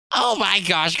Oh my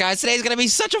gosh, guys, today's gonna be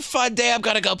such a fun day. I'm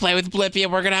gonna go play with Blippi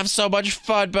and we're gonna have so much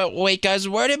fun. But wait, guys,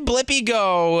 where did Blippi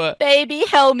go? Baby,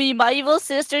 help me. My evil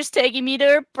sister's taking me to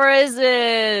her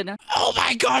prison. Oh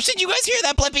my gosh, did you guys hear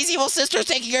that? Blippi's evil sister's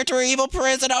taking her to her evil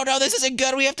prison. Oh no, this isn't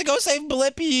good. We have to go save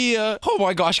Blippi. Oh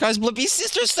my gosh, guys, Blippi's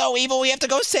sister's so evil. We have to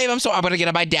go save him. So I'm gonna get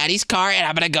in my daddy's car and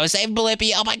I'm gonna go save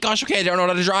Blippi. Oh my gosh, okay, I don't know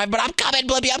how to drive, but I'm coming,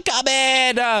 Blippi, I'm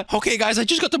coming. Okay, guys, I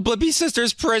just got to Blippi's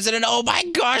sister's prison and oh my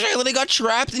gosh, I literally got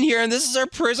trapped in here and this is our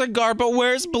prison guard, but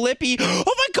where's Blippi?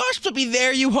 Oh my gosh, Blippi,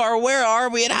 there you are. Where are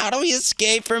we and how do we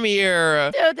escape from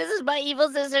here? Dude, this is my evil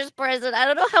sister's prison. I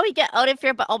don't know how we get out of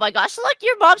here, but oh my gosh, look,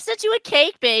 your mom sent you a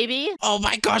cake, baby. Oh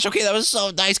my gosh, okay, that was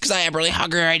so nice because I am really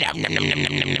hungry right now. Nom, nom, nom,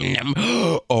 nom, nom, nom,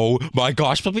 nom. Oh my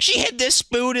gosh, Blippi, she hid this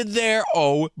spoon in there.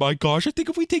 Oh my gosh, I think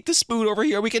if we take the spoon over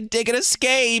here, we can dig and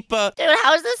escape. Dude,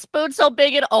 how is this spoon so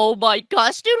big and oh my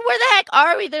gosh, dude, where the heck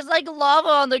are we? There's like lava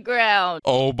on the ground.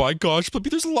 Oh my gosh, Blippi,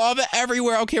 there's lava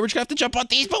everywhere. Okay, we're just gonna have to jump on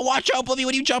these, but watch out, Blippi,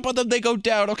 when you jump on them, they go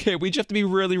down. Okay, we just have to be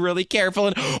really, really careful.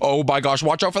 And oh my gosh,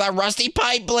 watch out for that rusty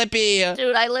pipe, Blippi.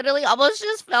 Dude, I literally almost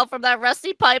just fell from that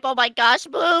rusty pipe. Oh my gosh,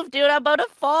 move, dude, I'm about to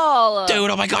fall. Dude,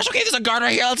 oh my gosh, okay, there's a guard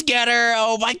right here. Let's get her.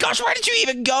 Oh my gosh, where did you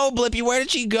even go, Blippi? Where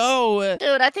did she go?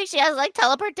 Dude, I think she has like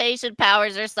teleportation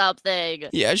powers or something.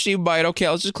 Yeah, she might. Okay,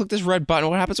 let's just click this red button.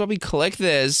 What happens when we click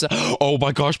this? Oh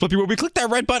my gosh, Blippi, when we click that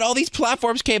red button, all these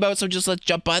platforms came out. So just let's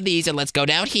jump on these and let's go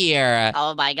down here.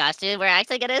 Oh my gosh, dude, we're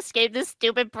actually gonna escape this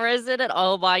stupid prison. And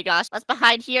oh my gosh, what's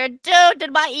behind here? Dude,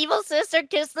 did my evil sister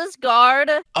kiss this guard?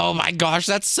 Oh my gosh,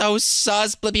 that's so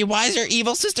sus, Blippi. Why is your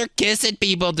evil sister kissing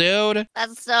people, dude?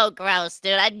 That's so gross,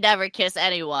 dude. I'd never kiss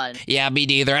anyone. Yeah, me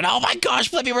neither. And oh my gosh,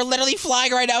 Blippi, we're literally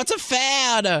flying right now. It's a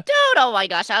fan. Dude, oh my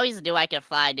gosh, I always knew I could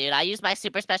fly, dude. I used my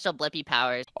super special Blippi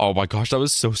powers. Oh my gosh, that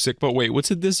was so sick. But wait,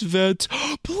 what's in this vent?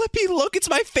 Blippi, look, it's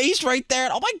my face right there.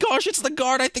 And oh my gosh, it's the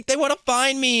guard. I think they want to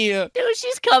find me. Dude,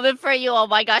 she's coming for you. Oh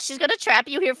my gosh, she's gonna trap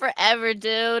you here forever,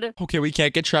 dude. Okay, we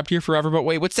can't get trapped here forever. But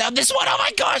wait, what's down this one? Oh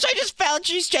my gosh, I just found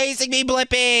she's chasing me,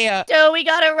 Blippi. Dude, we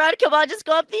gotta run. Come on, just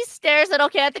go up these stairs. And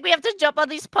okay, I think we have to jump on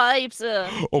these pipes.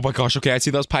 Oh my gosh, okay, I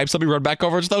see those pipes. Let me run back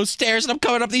over to those stairs. And I'm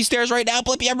coming up these stairs right now,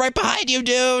 Blippi. I'm right behind you,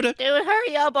 dude. Dude,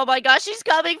 hurry up. Oh my gosh, she's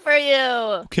coming for you.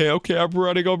 Okay, I'm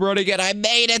running, and I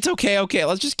made it. Okay,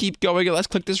 let's just keep going and let's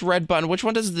click this red button. Which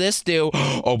one does this do?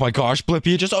 Oh my gosh,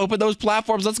 Blippi, just open those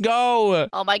platforms. Let's go.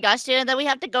 Oh my gosh, dude, and then we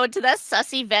have to go into that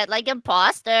sussy vent like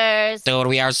imposters. Dude,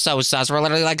 we are so sus. We're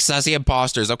literally like sussy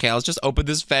imposters. Okay, let's just open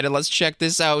this vent and let's check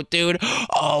this out, dude.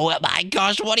 Oh my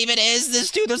gosh, what even is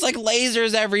this, dude? There's like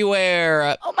lasers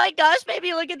everywhere. Oh my gosh,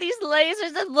 baby, look at these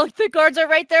lasers. And look, the guards are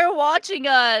right there watching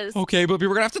us. Okay, Blippi,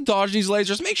 we're gonna have to dodge these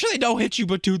lasers. Make sure they don't hit you,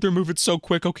 but dude, they're moving so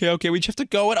quick. Okay, we just have to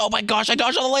go and oh my gosh, I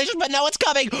dodged all the lasers, but now it's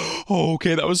coming. Oh,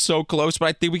 okay, that was so close, but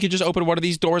I think we can just open one of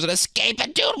these doors and escape.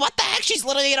 And dude, what the heck? She's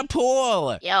literally in a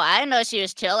pool. Yo, I didn't know she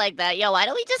was chill like that. Yo, why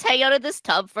don't we just hang out in this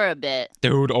tub for a bit?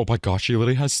 Dude, oh my gosh, she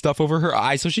literally has stuff over her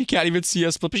eyes, so she can't even see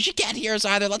us, but she can't hear us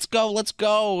either. Let's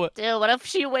go. Dude, what if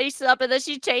she wakes up and then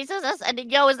she chases us? And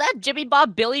yo, is that Jimmy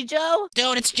Bob Billy Joe?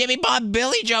 Dude, it's Jimmy Bob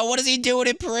Billy Joe. What is he doing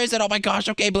in prison? Oh my gosh,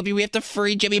 okay, Blippi, we have to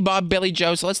free Jimmy Bob Billy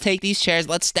Joe, so let's take these chairs,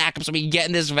 let's stack them so we can get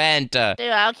in this vent. Dude,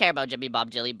 I don't care about Jimmy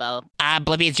Bob Jilly Bo.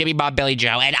 Blippi, it's Jimmy Bob Billy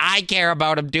Joe, and I care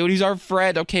about him, dude. He's our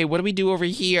friend. Okay, what do we do over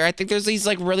here? I think there's these,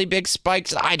 like, really big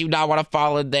spikes. I do not want to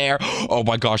fall in there. Oh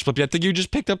my gosh, Blippi, I think you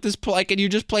just picked up this plank and you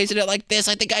just placed it like this.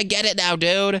 I think I get it now,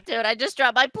 dude. Dude, I just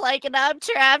dropped my plank and now I'm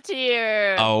trapped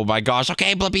here. Oh my gosh.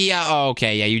 Okay, Blippi,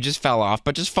 yeah, you just fell off,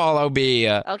 but just follow me.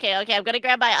 Okay, I'm gonna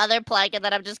grab my other plank and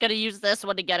then I'm just gonna use this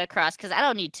one to get across, because I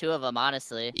don't need two of them,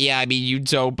 honestly. Yeah, I mean, you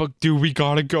don't, but dude, we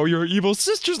gotta go. Your evil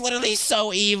sister's literally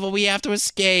so evil. We have to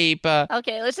escape.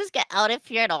 Okay, let's just get out of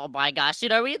here. And oh my gosh,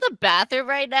 dude, are we in the bathroom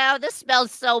right now? This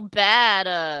smells so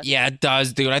bad. Yeah, it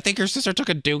does, dude. I think your sister took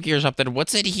a dookie or something.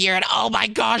 What's in here? And oh my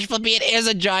gosh, Blippi, it is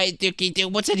a giant dookie,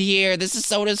 dude. What's in here? This is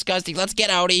so disgusting. Let's get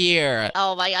out of here.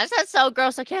 Oh my gosh, that's so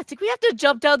gross. Okay, I think we have to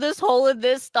jump down this hole in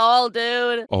this stall,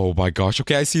 dude. Oh my gosh.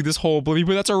 Okay, I see this hole, Blippi,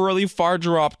 but that's a really far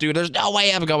drop, dude. There's no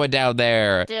way I'm going down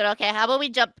there. Dude, okay, how about we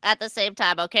jump at the same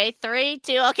time, okay? 3,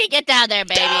 2, okay, get down there,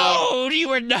 baby. Dude, you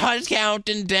were not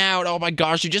counting down. Oh my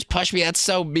gosh, you just pushed me. That's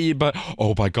so mean, but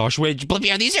oh my gosh, wait,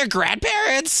 Blippi, are these your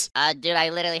grandparents? Dude, I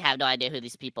literally have no idea who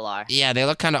these people are. Yeah, they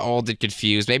look kind of of old and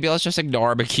confused. Maybe let's just ignore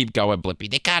them and keep going, Blippi.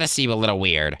 They kind of seem a little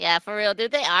weird. Yeah, for real,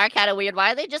 dude. They are kind of weird.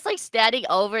 Why are they just like standing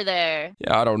over there?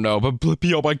 Yeah, I don't know. But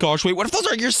Blippi, oh my gosh. Wait, what if those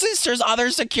are your sister's other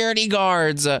security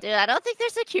guards? Dude, I don't think they're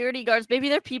security guards. Maybe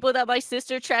they're people that my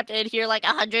sister trapped in here like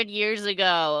 100 years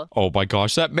ago. Oh my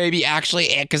gosh, that may be actually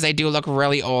it because they do look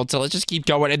really old. So let's just keep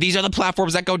going. And these are the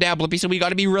platforms that go down, Blippi, so we got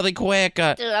to be really quick.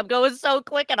 Dude, I'm going so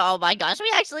quick and oh my gosh,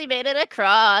 we actually made it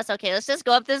across. Okay, let's just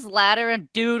go up this ladder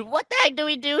and dude, what the heck do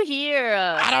we do here?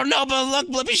 I don't know, but look,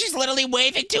 Blippi, she's literally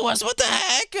waving to us. What the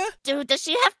heck? Dude, does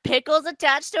she have pickles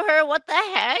attached to her? What the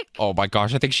heck? Oh my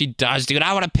gosh, I think she does, dude.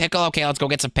 I want a pickle. Okay, let's go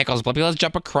get some pickles, Blippi. Let's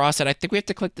jump across it. I think we have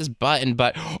to click this button,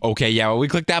 but okay, yeah, when we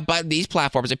click that button, these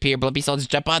platforms appear, Blippi, so let's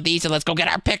jump on these and let's go get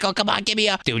our pickle. Come on, give me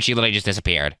a... Dude, she literally just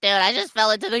disappeared. Dude, I just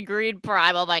fell into the green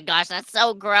prime. Oh my gosh, that's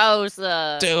so gross.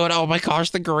 Dude, oh my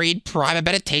gosh, the green prime. I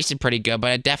bet it tasted pretty good,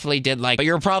 but it definitely did like... But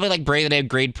you were probably like breathing in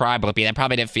green prime, Blippi. That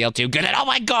probably didn't feel too good. And oh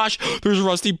my gosh, there's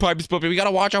rusty pipes, Blippi. We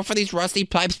gotta watch out for these rusty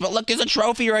pipes. But look, there's a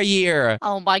trophy right here.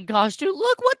 Oh my gosh, dude,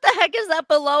 look, what the heck is that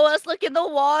below us? Look in the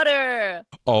water.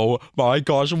 Oh my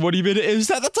gosh, what even is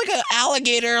that? That's like an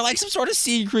alligator, like some sort of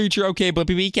sea creature. Okay,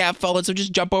 Blippi, we can't fall in, so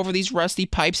just jump over these rusty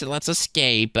pipes and let's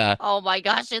escape. Oh my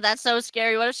gosh, dude, that's so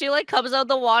scary. What if she like comes out of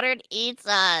the water and eats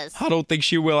us? I don't think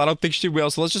she will. I don't think she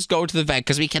will. So let's just go to the vent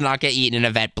because we cannot get eaten in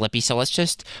a vent, Blippi. So let's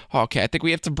just... Okay, I think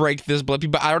we have to break this, Blippi,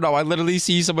 but I don't know. I literally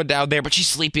see someone down there, but she's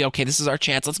sleepy. Okay, this is our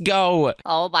chance. Let's go.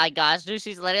 Oh my gosh, dude,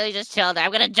 she's literally just chilling there.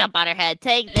 I'm gonna jump on her head.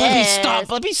 Take this. Blippi, stop.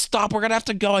 Blippi, stop. We're gonna have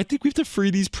to go. I think we have to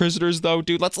free these prisoners, though,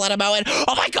 dude. Let's let them out. And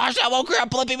oh my gosh, that woke her up,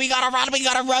 Blippi. We gotta run. We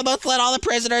gotta run. Let's let all the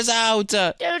prisoners out.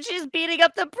 Dude, she's beating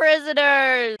up the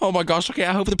prisoners. Oh my gosh. Okay,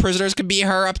 I hope the prisoners can beat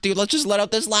her up, dude. Let's just let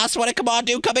out this last one. And come on,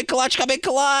 dude. Come in clutch. Come in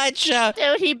clutch.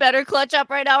 Dude, he better clutch up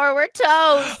right now or we're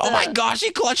toast. Oh my gosh,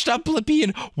 he clutched up, Blippi.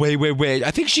 And wait.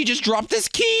 I think she just dropped this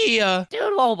key. Dude,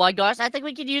 oh my gosh. I think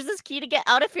we can use this key to get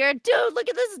out of here. Dude, look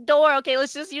at this door. Okay,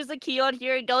 let's just use the key on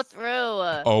here and go through.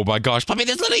 Oh my gosh, Blippi,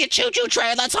 there's literally a choo-choo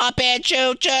train. Let's hop in.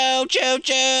 Choo-choo,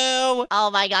 choo-choo. Oh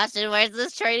my gosh, dude, where's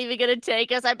this train even gonna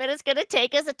take us? I bet it's gonna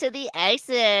take us to the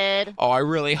exit. Oh, I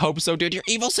really hope so, dude. Your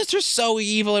evil sister's so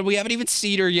evil, and we haven't even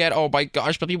seen her yet. Oh my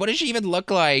gosh, Blippi, what does she even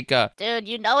look like? Dude,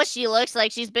 you know what she looks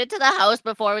like. She's been to the house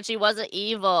before when she wasn't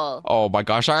evil. Oh my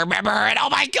gosh, I remember her. And oh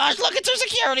my gosh, look, it's her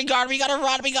security guard. We gotta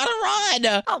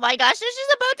run. Oh my gosh, dude,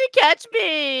 she's about to catch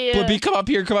me. Blippi, come up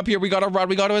here. We gotta run.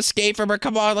 We gotta escape from her.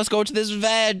 Come on, let's go to this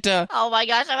vent. Oh my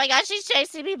gosh, she's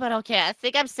chasing me. But okay, I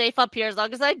think I'm safe up here as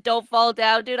long as I don't fall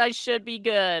down, dude. I should be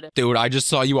good. Dude, I just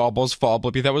saw you almost fall,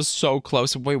 Blippi. That was so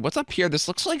close. Wait, what's up here? This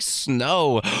looks like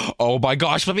snow. Oh my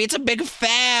gosh, Blippi, it's a big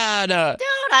fan. Dude,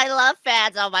 I love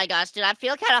fans. Oh my gosh, dude, I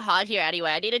feel kind of hot here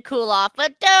anyway. I need to cool off,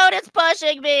 but dude, it's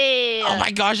pushing me. Oh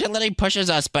my gosh, it literally pushes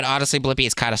us. But honestly, Blippi,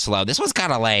 it's kind of slow. This one's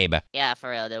kind of lame. Yeah,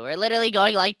 for real, dude. We're literally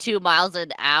going like 2 miles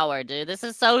an hour, dude. This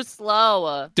is so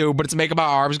slow. Dude, but it's making my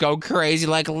arms go crazy.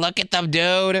 Like, look at them,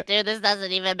 dude. Dude, this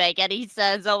doesn't even make any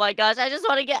sense. Oh my gosh, I just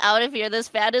want to get out of here. This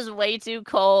fan is way too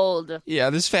cold. Yeah,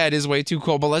 this fan is way too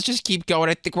cold, but let's just keep going.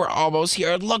 I think we're almost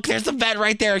here. Look, there's the vent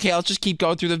right there. Okay, let's just keep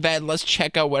going through the vent. Let's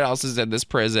check out what else is in this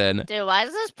prison. Dude, why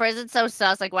is this prison so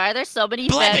sus? Like, why are there so many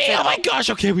Blippi, vents? oh my gosh.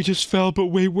 Okay, we just fell, but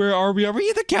wait, where are we? Are we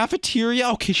in the cafeteria?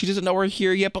 Okay, she doesn't know we're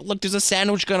here yet, but look, there's a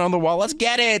sandwich gun on the wall. Let's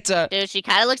get it. Dude, she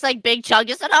kind of looks like Big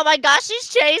Chungus, and oh my gosh, she's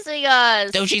chasing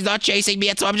us. Dude, she's not chasing me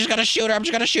yet, so I'm just gonna shoot her. I'm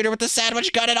just gonna shoot her with the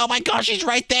sandwich gun, and oh my gosh, she's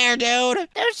right there, dude.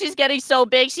 Dude, she's getting so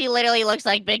big, she literally looks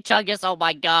like Big Chungus. Oh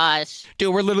my gosh.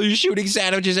 Dude, we're literally shooting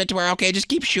sandwiches into her. Okay, just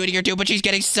keep shooting her, dude, but she's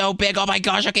getting so big. Oh my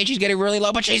gosh, okay, she's getting really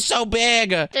low, but she's so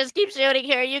big. Just keep shooting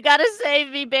her. You gotta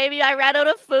save me, baby. I ran out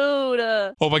of food.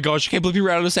 Oh my gosh, I can't believe we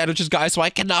ran out of sandwiches, guys, so I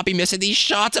cannot be missing these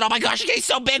shots. And oh my gosh, she's getting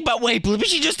so big, but wait, Blippi,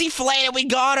 she just deflated. We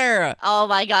got her. Oh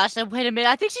my gosh, and wait a minute.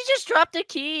 I think she just dropped a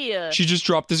key. She just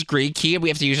dropped this green key, and we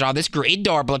have to use it on this green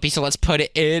door, Blippi, so let's put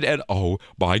it in. And oh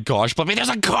my gosh, Blippi, there's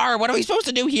a car. What are we supposed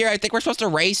to do here? I think we're supposed to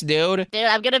race, dude. Dude,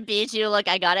 I'm gonna beat you. Look,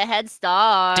 I got a head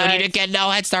start. Dude, you didn't get no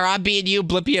head start. I'm beating you,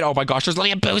 Blippi. And oh my gosh, there's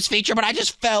only a boost feature, but I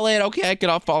just fell in. Okay, I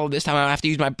cannot follow this time. I have to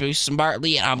use my boost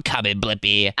smartly, and I'm coming,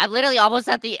 Blippi. I'm literally almost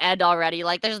at the end already.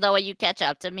 Like, there's no way you catch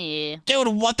up to me. Dude,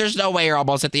 what? There's no way you're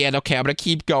almost at the end. Okay, I'm gonna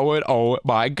keep going. Oh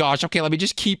my gosh. Okay, let me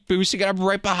just keep boosting it. I'm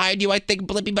right behind you, I think,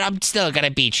 Blippi, but I'm still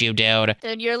gonna beat you, dude.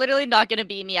 Dude, you're literally not gonna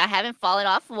beat me. I haven't fallen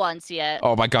off once yet.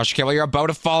 Oh my gosh, okay, well, you're about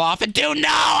to fall off, and dude, no!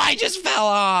 I just fell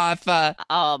off!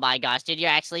 Oh my gosh, dude, you're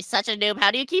actually such a noob.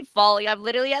 How do you keep falling? I'm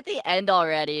literally at the end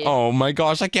already. Oh my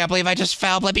gosh, I can't believe I just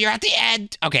fell, Blippi. You're at the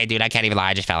end! Okay, dude, I can't even lie.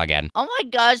 I just fell again. Oh my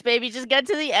gosh, baby, just just get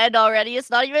to the end already. It's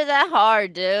not even that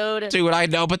hard, dude. Dude, I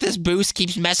know, but this boost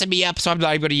keeps messing me up, so I'm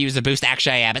not even gonna use the boost.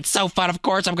 Actually, I am. It's so fun. Of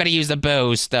course, I'm gonna use the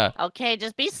boost. Okay,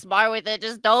 just be smart with it.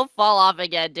 Just don't fall off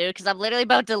again, dude, because I'm literally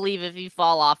about to leave if you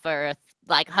fall off for a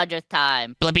like 100th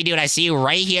time. Blippi, dude, I see you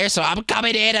right here, so I'm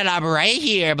coming in and I'm right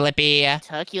here, Blippi.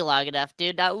 Took you long enough,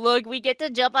 dude. Now look, we get to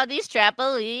jump on these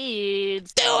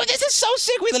trampolines. Dude, this is so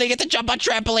sick. We literally get to jump on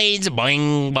trampolines.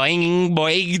 Boing, boing,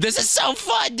 boing. This is so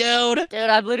fun, dude. Dude,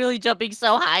 I'm literally jumping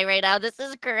so high right now. This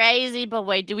is crazy. But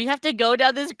wait, do we have to go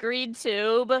down this green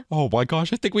tube? Oh my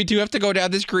gosh, I think we do have to go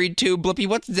down this green tube. Blippi,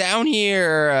 what's down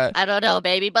here? I don't know,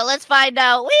 baby, but let's find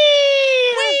out. Whee!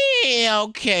 Whee!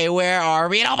 Okay, where are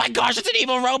we? And oh my gosh, it's an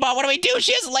evil robot. What do we do?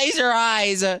 She has laser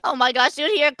eyes. Oh my gosh,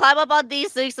 dude, here, climb up on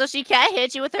these things so she can't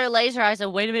hit you with her laser eyes.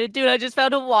 And wait a minute, dude, I just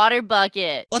found a water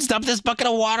bucket. Let's dump this bucket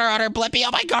of water on her, Blippi.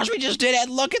 Oh my gosh, we just did it.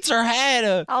 Look, it's her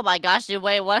head. Oh my gosh, dude,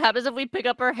 wait, what happens if we pick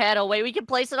up her head? Oh wait, we can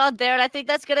place it on there, and I think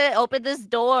that's gonna open this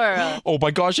door. Oh my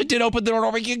gosh, it did open the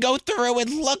door. We can go through it.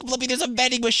 Look, Blippi, there's a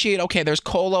vending machine. Okay, there's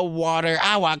cola, water.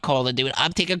 I want cola, dude.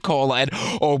 I'm taking cola. And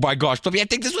oh my gosh, Blippi, I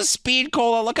think this was speed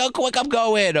cola. Look how quick I'm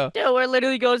going. Dude, we're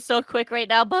literally going so quick right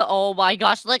now, but oh my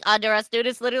gosh, look under us, dude.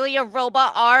 It's literally a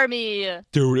robot army.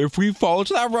 Dude, if we fall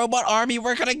into that robot army,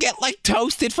 we're gonna get like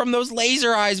toasted from those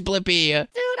laser eyes, Blippi.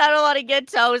 Dude, I don't want to get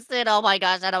toasted. Oh my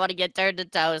gosh, I don't want to get turned to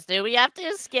toast, dude. We have to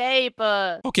escape.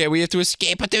 Okay, we have to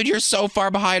escape, but dude, you're so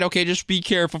far behind. Okay, just be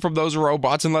careful from those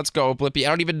robots and let's go, Blippi. I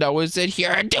don't even know what's in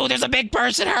here. Dude, there's a big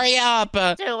person. Hurry up.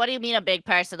 Dude, what do you mean a big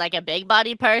person? Like a big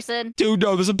body person? Dude,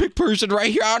 no, there's a big person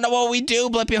right here. I don't know what we do,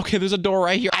 Blippi. Okay, there's a door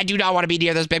right here. I do not want to be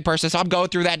near this big person, so I'm going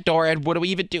through that door. And what do we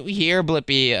even do here,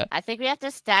 Blippi? I think we have to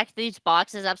stack these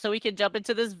boxes up so we can jump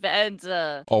into this vent.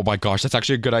 Oh my gosh, that's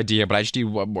actually a good idea, but I just need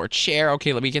one more chair.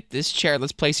 Okay, let me get this chair.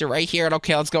 Let's place it right here. And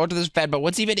okay, let's go into this vent. But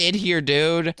what's even in here,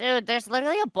 dude? Dude, there's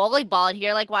literally a bowling ball in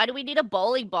here. Like, why do we need a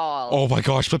bowling ball? Oh my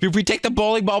gosh, Blippi, if we take the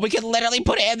bowling ball, we can literally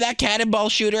put it in that cannonball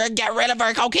shooter and get rid of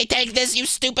her. Okay, take this, you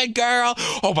stupid girl.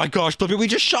 Oh my gosh, Blippi, we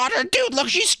just shot her. Dude, look,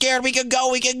 she's scared. We can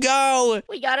go. We can go.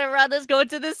 We gotta run. Let's go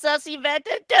into this sussy vent.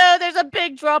 Dude, there's a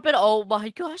big drop in. Oh my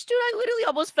gosh, dude, I literally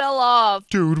almost fell off.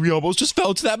 Dude, we almost just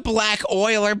fell to that black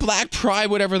oil or black pride,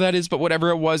 whatever that is. But whatever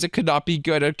it was, it could not be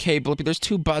good. Okay, Blippi, there's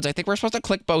two buds. I think we're supposed to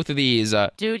click both of these.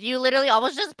 Dude, you literally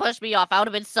almost just pushed me off. I would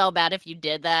have been so mad if you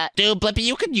did that. Dude, Blippi,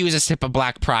 you could use a sip of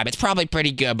black prime. It's probably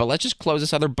pretty good, but let's just close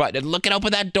this other button and look and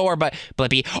open that door. But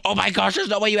Blippi, oh my gosh, there's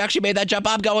no way you actually made that jump.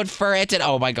 I'm going for it. And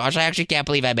oh my gosh, I actually can't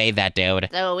believe I made that, dude.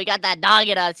 So we got that dog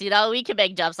in us, you know? We can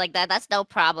make jumps like that. That's no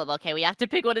problem. Okay, we have to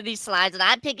pick one of these slides, and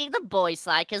I'm picking the boy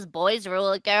slide because boys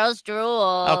rule and girls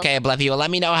drool. Okay, Blippi, well,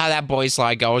 let me know how that boy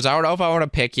slide goes. I don't know if I want to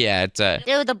pick yet.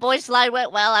 Dude, the boy slide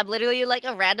went well. I'm literally in like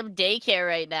a random daycare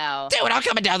right now. Dude, I'm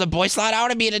coming down the boy slide. I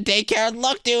want to be in a daycare.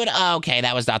 Look, dude. Okay,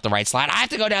 that was not the right slide. I have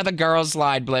to go down the girls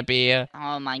slide, Blippi.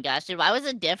 Oh my gosh, dude, why was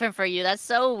it different for you? That's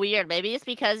so weird. Maybe it's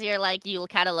because you're like, you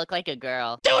kind of look like a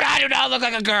girl. Dude, I do not look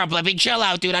like a girl, Blippi. Chill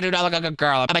out, dude. I do not look like a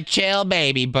girl. I'm a chill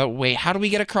baby. But wait, how do we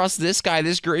get across this guy,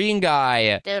 this green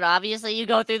guy? Dude, obviously you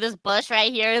go through this bush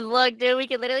right here. And look, dude, we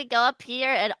can literally go up here.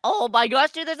 And oh my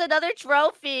gosh, dude, there's another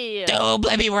trophy. Dude,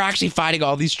 Blippi, we're actually finding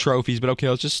all these trophies. But okay,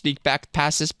 let's just sneak back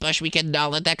past this bush. We can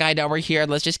not let that guy know we're here.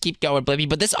 And let's just keep going, Blippi.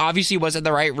 But this obviously wasn't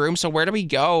the right room. So where do we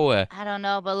go? I don't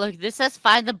know, but look, this says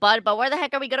find the button. But where the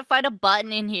heck are we going to find a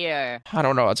button in here? I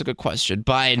don't know. That's a good question.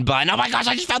 Button. Oh my gosh,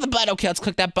 I just found the button. Okay, let's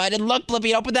click that button. Look,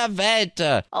 Blippi, open that vent.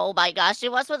 Oh my gosh,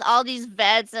 dude, what's with all these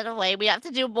vents? And wait, we have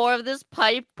to do more of this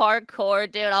pipe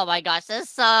parkour, dude. Oh my gosh, this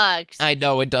sucks. I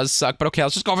know it does suck, but okay,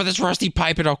 let's just go over this rusty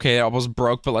pipe. And okay, it almost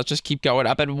broke, but let's just keep going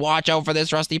up and watch out for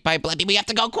this rusty pipe. Blippi, we have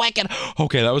to go quick. And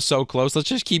okay, that was so close. Let's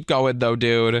just keep going though,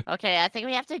 dude. Okay, I think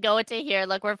we have to go into here.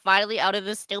 Look, we're finally out of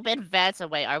this stupid vent. So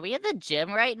wait, are we in the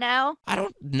gym right now? I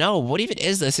don't know. What even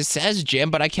is this? It says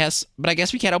gym, but I guess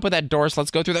we can't open that door, so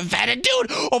let's go through the vent. And dude,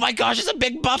 oh my gosh, it's a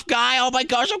big buff guy. Oh my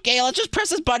gosh, okay, let's just press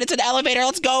this button. It's an elevator.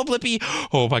 Let's go, Blippi.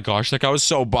 Oh my gosh, that guy was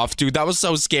so buff, dude. That was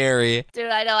so scary. Dude,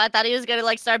 I know. I thought he was gonna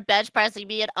like start bench pressing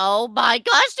me, and oh my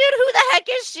gosh, dude, who the heck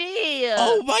is she?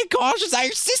 Oh my gosh, is that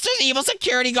your sister's evil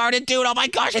security guard? And dude, oh my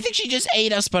gosh, I think she just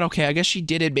ate us. But okay, I guess she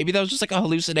didn't. Maybe that was just like a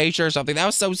hallucination or something. That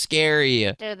was so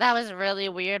scary. Dude, that was really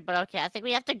weird. But okay, I think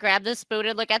we have to grab this spoon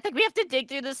and look. I think we have to dig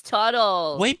through this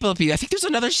tunnel. Wait, Blippi, I think there's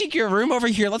another secret room over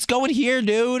here. Let's go in here,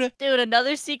 dude. Dude,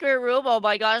 another secret room. Oh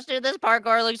my gosh, dude, this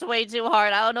parkour looks way too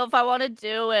hard. I don't know if I want to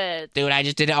do it. Dude, I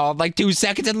just did it all in like like 2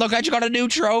 seconds, and look, I just got a new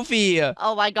trophy.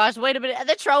 Oh my gosh, wait a minute. And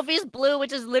the trophy's blue,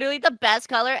 which is literally the best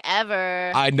color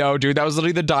ever. I know, dude. That was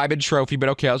literally the diamond trophy. But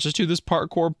okay, let's just do this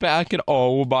parkour back. And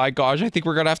oh my gosh, I think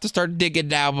we're gonna have to start digging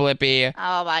now, Blippi.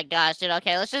 Oh my gosh, dude.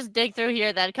 Okay, let's just dig through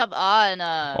here then. Come on.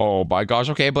 Oh my gosh.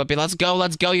 Okay, Blippi, let's go.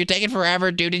 Let's go. You're taking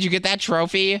forever, dude. Did you get that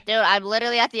trophy? Dude, I'm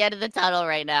literally at the end of the tunnel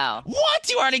right now. What?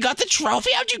 You already got the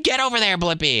trophy? How'd you get over there,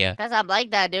 Blippi? Because I'm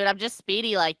like that, dude. I'm just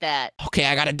speedy like that. Okay,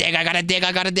 I gotta dig. I gotta dig.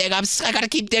 I gotta dig. I gotta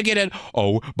keep digging it.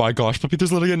 Oh my gosh, Blippi,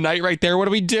 there's literally a knight right there. What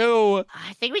do we do?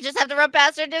 I think we just have to run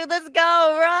past her, dude. Let's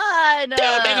go. Run. Dude,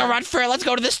 make a run for it. Let's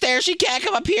go to the stairs. She can't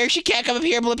come up here. She can't come up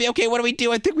here, Blippi. Okay, what do we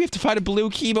do? I think we have to find a blue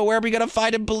key, but where are we gonna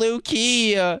find a blue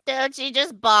key? Dude, she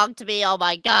just bonked me. Oh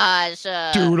my gosh.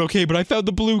 Dude, okay, but I found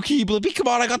the blue key, Blippi. Come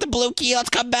on, I got the blue key. Let's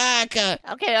come back.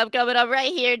 Okay, I'm coming. I'm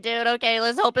right here, dude. Okay,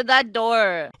 let's open that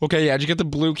door. Okay, yeah, just get the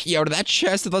blue key out of that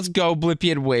chest and let's go,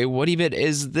 Blippi. And wait, what even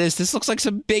is this? This looks like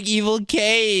some big evil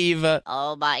cave.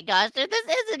 Oh my gosh, dude, this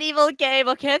is an evil game.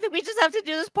 Okay, I think we just have to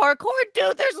do this parkour.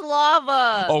 Dude, there's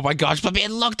lava. Oh my gosh, Blippi,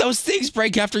 and look, those things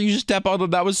break after you step on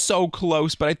them. That was so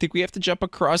close, but I think we have to jump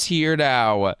across here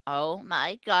now. Oh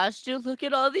my gosh, dude, look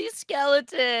at all these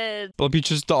skeletons. Blippi,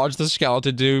 just dodge the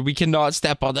skeleton, dude. We cannot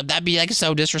step on them. That'd be like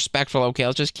so disrespectful. Okay,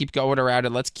 let's just keep going around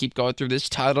and let's keep going through this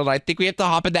tunnel. And I think we have to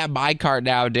hop in that minecart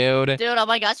now, dude. Dude, oh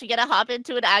my gosh, we gotta hop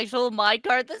into an actual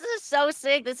minecart. This is so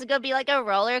sick. This is gonna be like a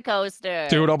roller coaster.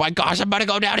 Dude, oh my gosh, I'm about to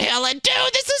go downhill. And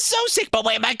dude, this is so sick. But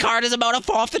wait, my cart is about to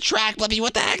fall off the track, Blippi.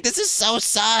 What the heck? This is so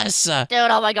sus. Dude,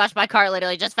 oh my gosh, my car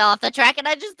literally just fell off the track and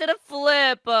I just did a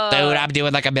flip. Dude, I'm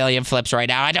doing like a million flips right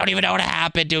now. I don't even know what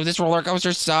happened, dude. This roller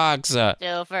coaster sucks.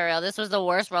 Dude, for real, this was the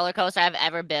worst roller coaster I've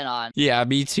ever been on. Yeah,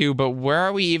 me too. But where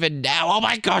are we even now? Oh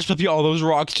my gosh, Blippi, all those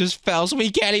rocks just fell, so we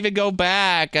can't even go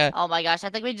back. Oh my gosh, I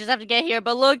think we just have to get here.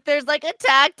 But look, there's like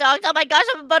attack dogs. Oh my gosh,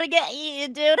 I'm about to get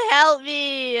eaten, dude. Help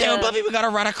me. Dude, Blippi, we gotta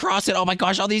run across it. Oh my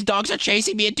gosh, all these dogs are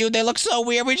chasing me. And dude, they look so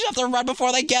weird. We just have to run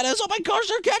before they get us. Oh my gosh,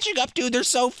 they're catching up, dude. They're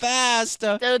so fast.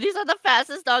 Dude, these are the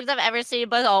fastest dogs I've ever seen.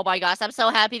 But oh my gosh, I'm so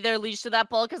happy they're leashed to that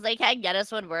pole because they can't get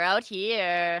us when we're out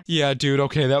here. Yeah, dude,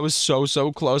 okay, that was so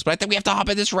close. But I think we have to hop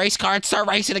in this race car and start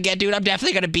racing again, dude. I'm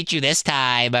definitely gonna beat you this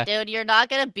time. Dude, you're not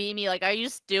gonna beat me. Like, are you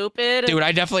stupid? Dude,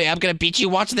 I definitely am gonna beat you.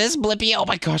 Watch this, Blippi. Oh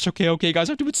my gosh, okay, guys,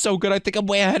 I'm doing so good. I think I'm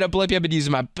way ahead of Blippi. I've been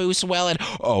using my boost well, and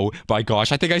oh my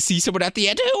gosh, I think I see someone at the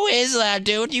end. Who is that,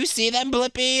 dude? You see them,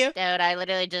 Blippi? Dude, I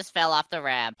literally just fell off the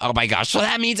ramp. Oh my gosh, so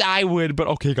that means I win. But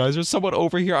okay, guys, there's someone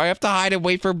over here. I have to hide and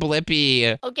wait for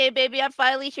Blippi. Okay, baby, I'm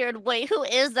finally here. And wait, who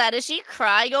is that? Is she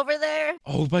crying over there?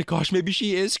 Oh my gosh, maybe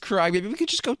she is crying. Maybe we could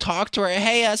just go talk to her.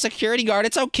 Hey, security guard,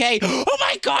 it's okay. Oh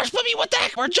my gosh, Blippi, what the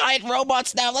heck? We're giant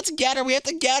robots now. Let's get her. We have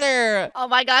to get her. Oh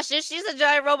my gosh, dude, she's a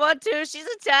giant robot too. She's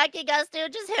attacking us,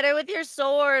 dude. Just hit her with your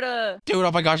sword. Dude,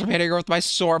 oh my gosh, I'm hitting her with my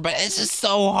sword, but this is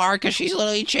so hard because she's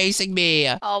literally chasing me.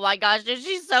 Oh my gosh, dude,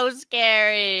 she's so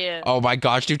scary. Oh my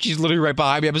gosh, dude, she's literally right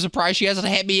behind me. I'm surprised she hasn't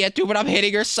hit me yet, dude, but I'm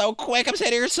hitting her so quick. I'm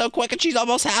hitting her so quick, and she's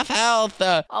almost half health.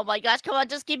 Oh my gosh, come on,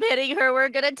 just keep hitting her. We're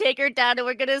gonna take her down, and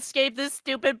we're gonna escape this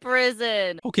stupid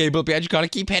prison. Okay, Blippi, I just gotta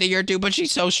keep hitting her, dude, but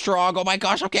she's so strong. Oh my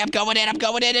gosh, okay, I'm going in,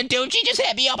 and dude, she just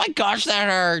hit me. Oh my gosh, that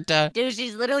hurt. Dude,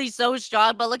 she's literally so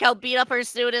strong, but look how beat up her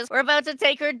suit is. We're about to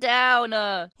take her down.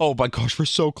 Oh my gosh, we're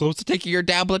so close to taking her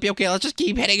down, Blippi. Okay, let's just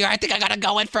keep hitting her. I think I gotta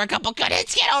go in for a couple good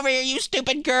hits. Get over here, you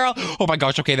stupid girl. Oh my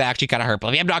gosh, okay, that actually kind of hurt,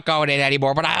 Blippi. I'm not going in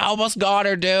anymore, but I almost got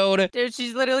her, dude. Dude,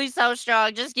 she's literally so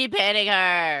strong. Just keep hitting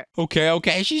her.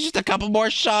 Okay, she's just a couple more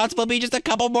shots, Blippi, just a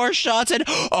couple more shots, and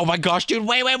oh my gosh, dude,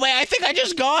 wait, I think I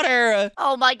just got her.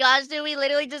 Oh my gosh, dude, we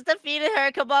literally just defeated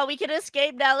her. Come on, we can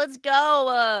escape now. Let's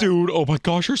go. Dude, oh my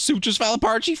gosh, her suit just fell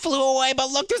apart. She flew away, but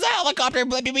look, there's a helicopter,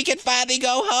 Blippi. We can finally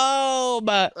go home.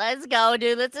 Let's go,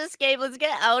 dude. Let's escape. Let's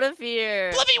get out of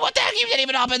here. Blippi, what the heck? You didn't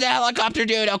even hop in the helicopter,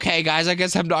 dude. Okay, guys, I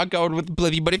guess I'm not going with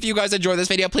Blippi, but if you guys enjoyed this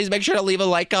video, please make sure to leave a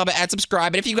like, comment, and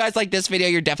subscribe. And if you guys like this video,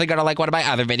 you're definitely gonna like one of my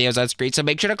other videos on screen, so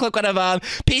make sure to click one of them.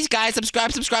 Peace, guys.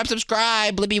 Subscribe.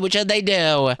 Blippi, what should they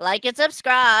do? Like and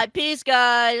subscribe. Peace,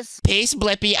 guys. Peace,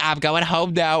 Blippi. I'm going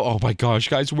home now. Oh my gosh,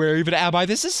 guys, where even am I?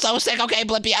 This is so sick. Okay,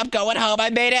 Blippi, I'm going home. I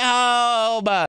made it home.